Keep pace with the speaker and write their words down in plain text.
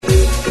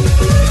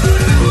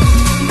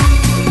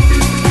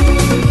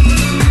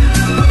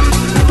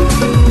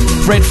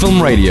Red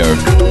Film Radio.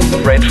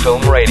 Red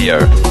Film Radio.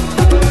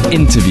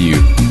 Interview.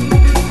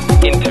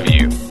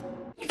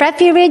 Red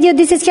Film Radio,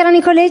 this is Chiara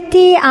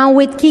Nicoletti. I'm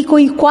with Kiko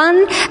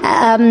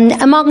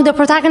Ikwan, among the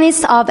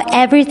protagonists of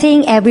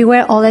Everything,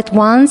 Everywhere, All at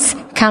Once,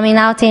 coming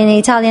out in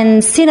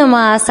Italian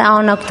cinemas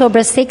on October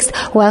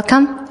 6th.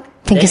 Welcome.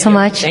 Thank you so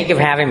much. Thank you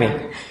for having me.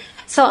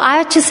 So I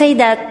have to say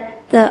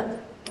that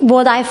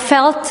what I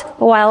felt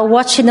while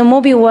watching the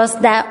movie was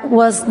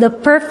the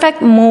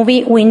perfect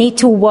movie we need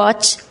to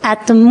watch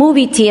at the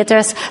movie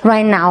theaters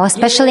right now,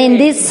 especially in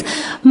this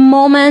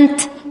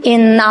moment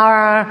in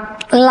our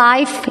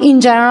life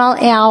in general,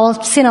 in our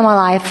cinema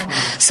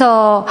life.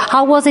 So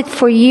how was it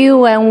for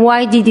you, and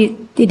why did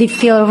it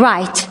feel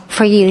right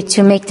for you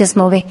to make this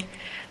movie?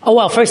 Oh,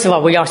 well, first of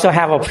all, we also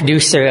have a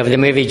producer of the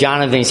movie,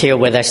 Jonathan's here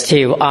with us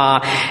too.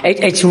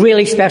 It's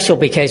really special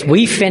because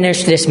we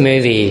finished this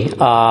movie during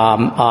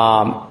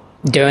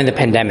the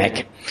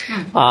pandemic.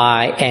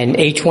 And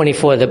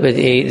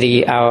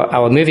A24,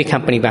 our movie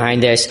company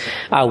behind this,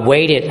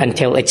 waited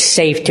until it's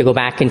safe to go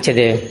back into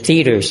the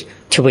theaters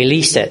to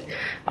release it.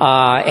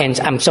 And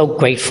I'm so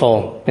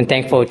grateful and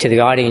thankful to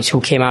the audience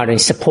who came out and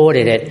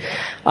supported it.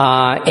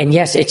 And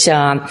yes,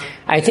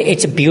 I think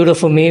it's a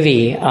beautiful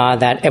movie,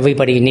 that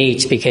everybody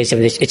needs because of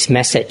its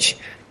message,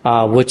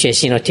 which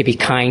is, to be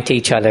kind to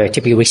each other, to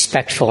be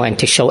respectful, and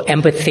to show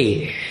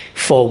empathy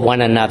for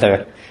one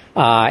another.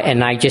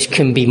 And I just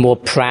couldn't be more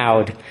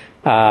proud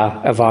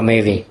of our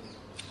movie.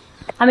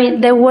 I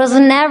mean, there was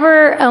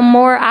never a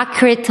more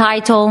accurate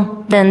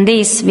title than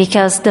this,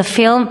 because the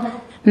film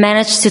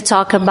managed to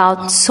talk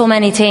about so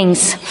many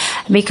things,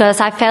 because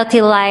I felt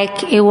it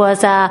like it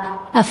was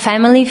a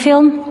family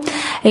film.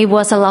 It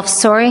was a love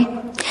story,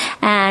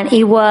 and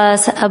it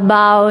was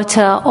about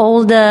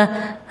all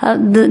the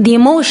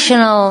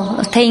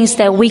emotional things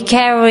that we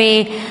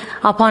carry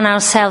upon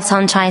ourselves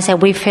sometimes, that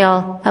we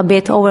feel a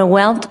bit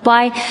overwhelmed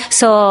by.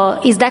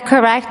 So is that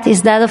correct?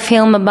 Is that a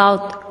film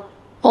about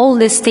all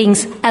these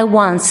things at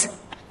once?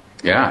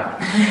 Yeah,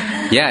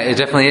 it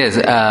definitely is.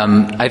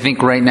 I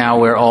think right now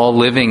we're all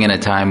living in a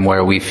time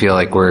where we feel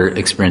like we're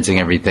experiencing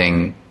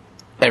everything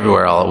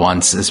everywhere all at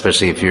once,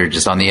 especially if you're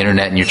just on the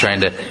internet and you're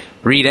trying to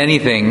read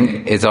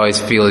anything. It always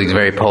feels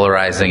very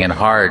polarizing and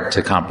hard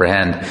to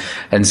comprehend.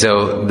 And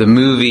so the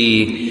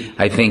movie,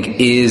 I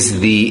think, is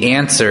the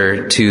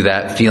answer to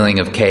that feeling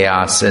of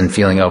chaos and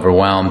feeling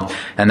overwhelmed.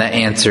 And that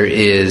answer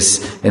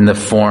is in the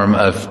form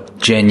of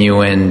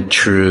genuine,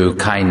 true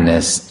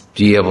kindness.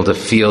 Be able to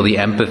feel the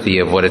empathy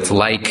of what it's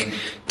like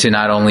to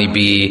not only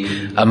be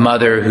a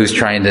mother who's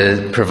trying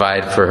to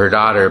provide for her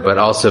daughter, but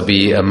also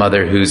be a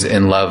mother who's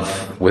in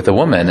love with a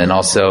woman, and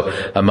also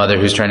a mother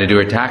who's trying to do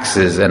her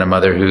taxes, and a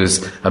mother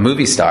who's a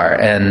movie star.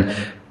 And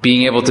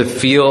being able to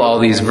feel all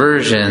these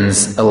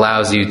versions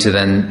allows you to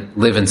then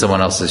live in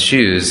someone else's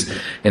shoes,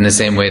 in the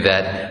same way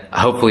that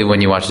hopefully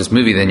when you watch this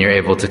movie, then you're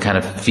able to kind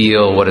of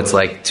feel what it's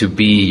like to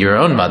be your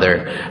own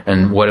mother,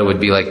 and what it would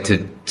be like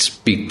to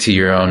speak to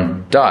your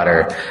own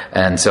daughter.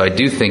 And so I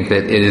do think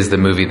that it is the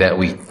movie that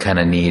we kind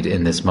of need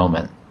in this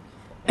moment.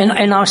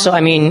 And also,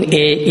 I mean,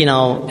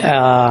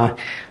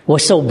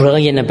 what's so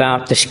brilliant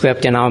about the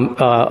script in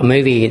our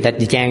movie that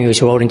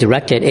Daniels wrote and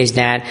directed is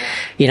that,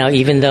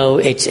 even though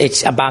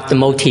it's about the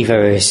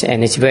multiverse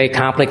and it's very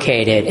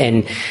complicated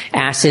and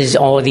asks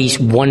all these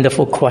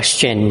wonderful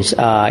questions,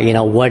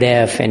 what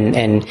if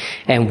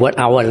and what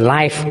our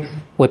life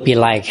would be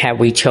like had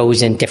we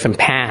chosen different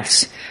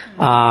paths.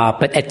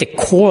 But at the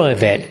core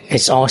of it,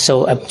 it's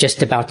also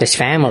just about this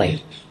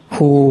family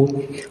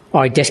who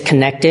are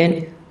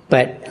disconnected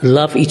but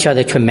love each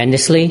other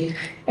tremendously,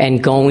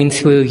 and going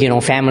through,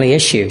 family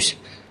issues,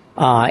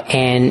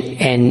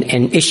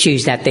 and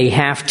issues that they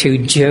have to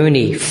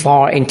journey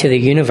far into the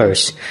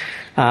universe,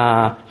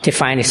 to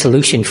find a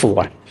solution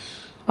for.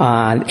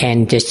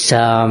 And just,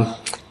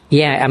 honestly,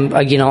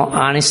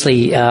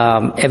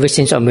 ever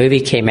since our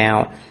movie came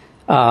out,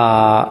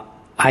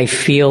 I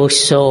feel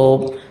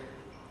so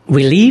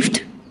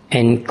relieved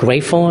and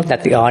grateful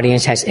that the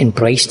audience has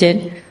embraced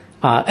it.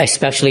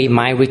 Especially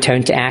my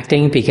return to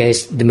acting,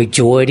 because the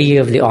majority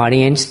of the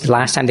audience, the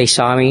last time they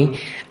saw me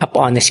up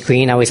on the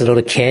screen, I was a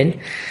little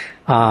kid.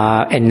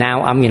 And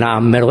now I'm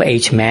a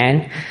middle-aged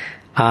man.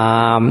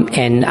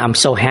 And I'm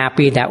so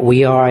happy that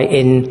we are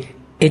in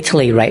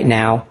Italy right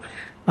now,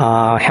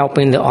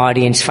 helping the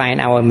audience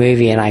find our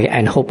movie. And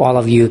I hope all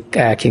of you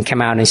can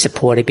come out and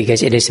support it,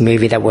 because it is a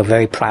movie that we're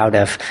very proud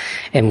of.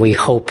 And we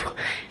hope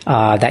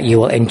that you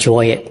will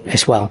enjoy it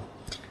as well.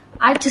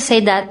 I have to say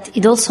that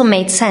it also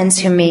made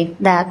sense to me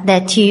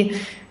that you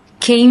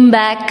came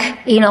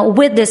back,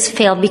 with this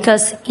film,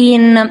 because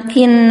in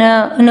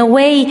a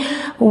way,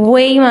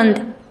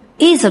 Waymond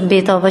is a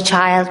bit of a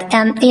child,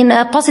 and in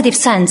a positive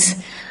sense.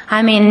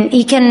 I mean,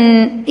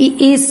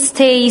 he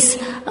stays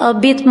a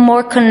bit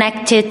more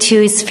connected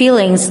to his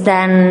feelings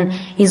than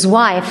his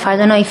wife. I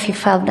don't know if you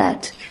felt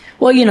that.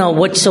 Well,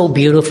 what's so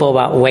beautiful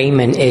about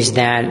Waymond is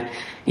that,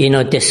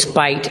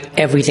 despite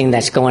everything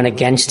that's going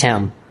against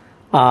him,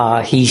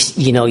 he's,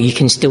 you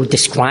can still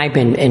describe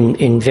him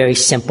in very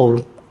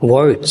simple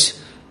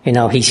words.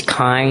 He's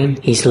kind,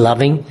 he's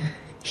loving,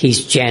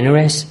 He's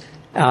generous,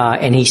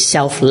 and he's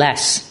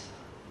selfless.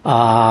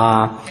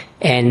 And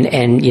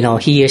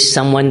he is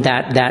someone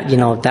that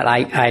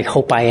I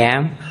hope I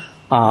am,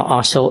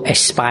 also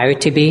aspire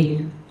to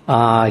be.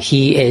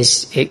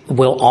 It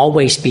will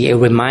always be a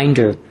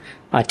reminder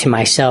to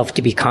myself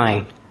to be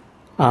kind.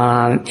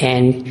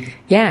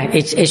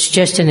 It's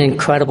just an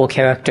incredible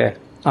character.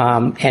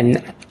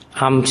 And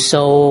I'm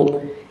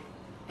so,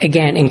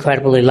 again,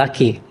 incredibly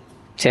lucky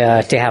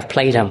to have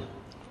played him.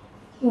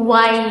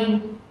 Why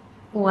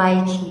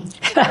Key?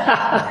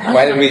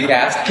 Why did we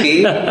cast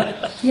Key?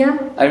 Yeah.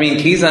 I mean,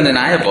 Key's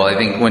undeniable. I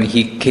think when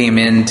he came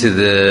into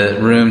the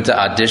room to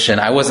audition,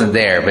 I wasn't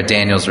there, but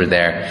Daniels were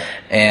there.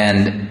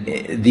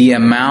 And the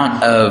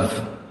amount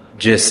of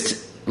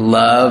just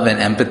love and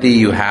empathy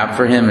you have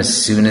for him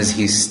as soon as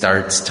he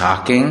starts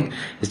talking,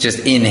 it's just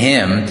in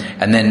him.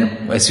 And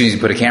then as soon as you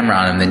put a camera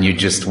on him, then you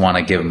just want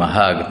to give him a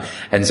hug.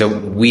 And so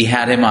we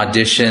had him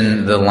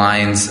audition the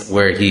lines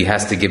where he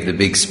has to give the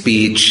big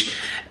speech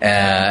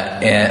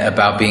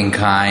about being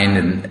kind,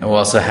 and we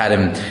also had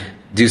him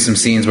do some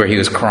scenes where he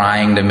was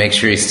crying to make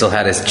sure he still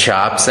had his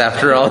chops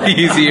after all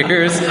these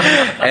years,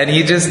 and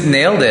he just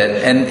nailed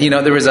it. And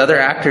there was other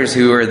actors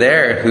who were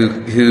there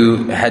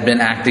who had been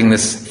acting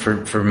this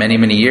for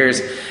many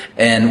years,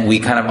 and we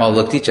kind of all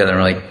looked at each other and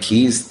were like,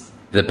 Key's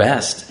the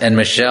best. And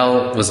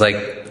Michelle was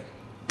like,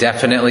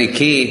 definitely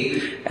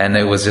Key. And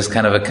it was just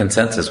kind of a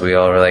consensus. We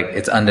all were like,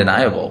 it's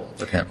undeniable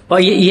with him. Well,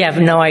 you have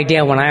no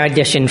idea. When I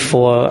auditioned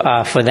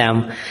for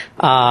them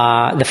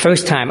the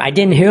first time, I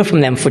didn't hear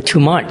from them for 2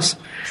 months.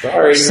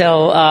 Sorry.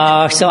 So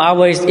I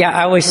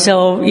was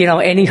so,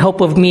 any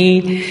hope of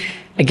me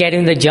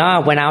getting the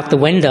job went out the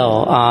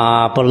window.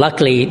 But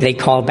luckily they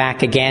called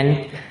back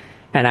again,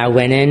 and I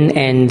went in,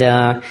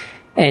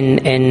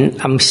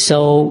 and I'm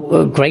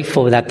so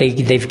grateful that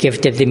they've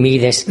gifted me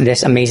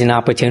this amazing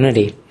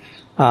opportunity.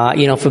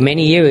 For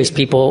many years,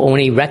 people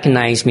only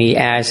recognized me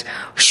as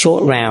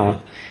Short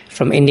Round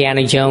from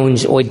Indiana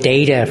Jones or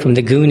Data from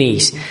the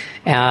Goonies.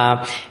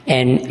 I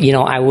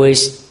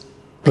was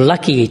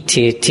lucky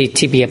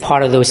to be a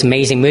part of those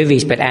amazing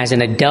movies. But as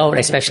an adult,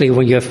 especially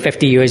when you're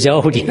 50 years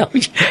old, you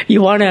wish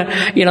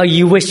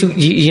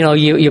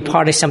you're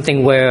part of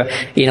something where,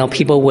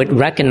 people would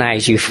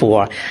recognize you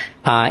for.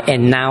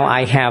 And now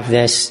I have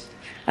this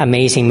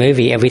amazing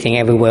movie, Everything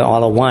Everywhere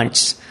All at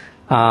Once.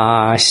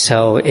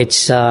 So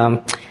it's,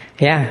 I'm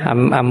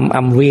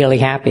really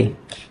happy.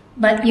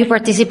 But you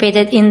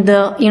participated in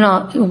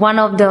one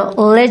of the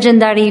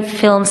legendary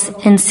films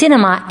in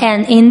cinema,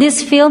 and in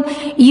this film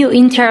you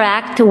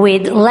interact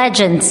with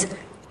legends.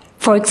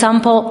 For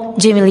example,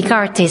 Jamie Lee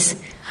Curtis.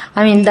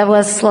 I mean, that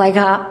was like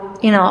a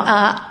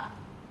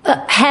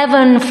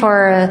heaven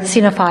for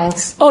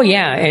cinephiles. Oh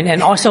yeah,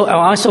 and also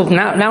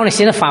not only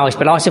cinephiles,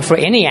 but also for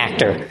any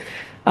actor.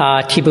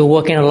 To be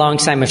working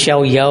alongside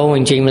Michelle Yeoh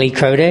and Jamie Lee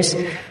Curtis,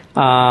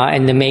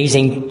 and the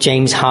amazing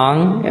James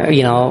Hong,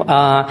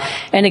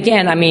 and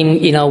again, I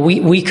mean,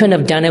 we couldn't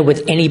have done it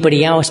with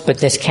anybody else but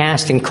this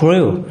cast and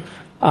crew.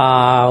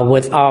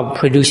 With our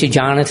producer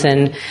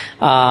Jonathan,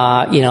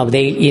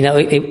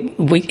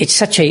 it's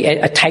such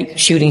a tight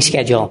shooting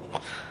schedule,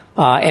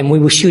 and we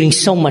were shooting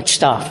so much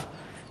stuff.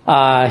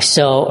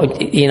 So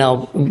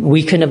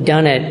we couldn't have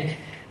done it.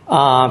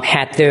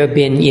 Had there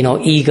been,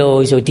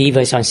 egos or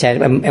divas on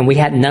set, and we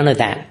had none of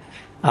that.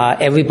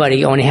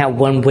 Everybody only had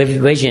one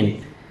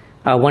vision,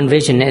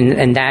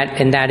 and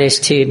that is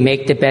to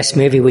make the best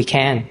movie we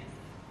can.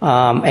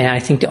 And I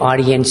think the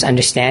audience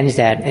understands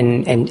that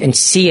and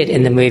see it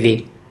in the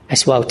movie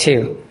as well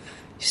too.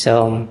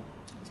 So.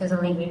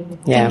 Totally.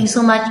 Yeah. Thank you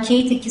so much,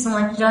 Kate. Thank you so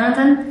much,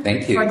 Jonathan.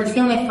 Thank you for the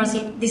film and for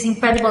this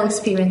incredible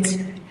experience.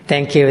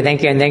 Thank you, and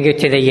thank you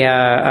to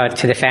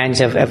the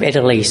fans of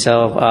Italy.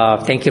 So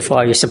thank you for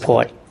all your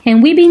support.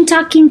 And we've been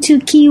talking to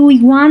Ke Huy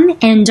Quan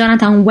and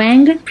Jonathan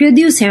Wang,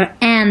 producer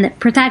and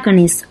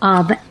protagonist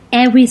of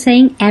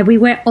Everything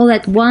Everywhere All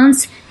at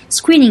Once,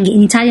 screening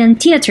in Italian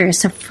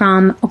theaters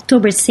from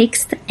October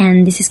 6th.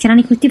 And this is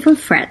Karani Kutti for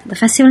Fred, the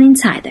Festival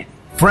Insider.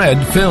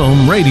 Fred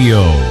Film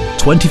Radio,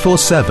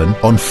 24/7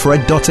 on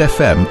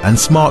Fred.fm and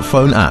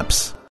smartphone apps.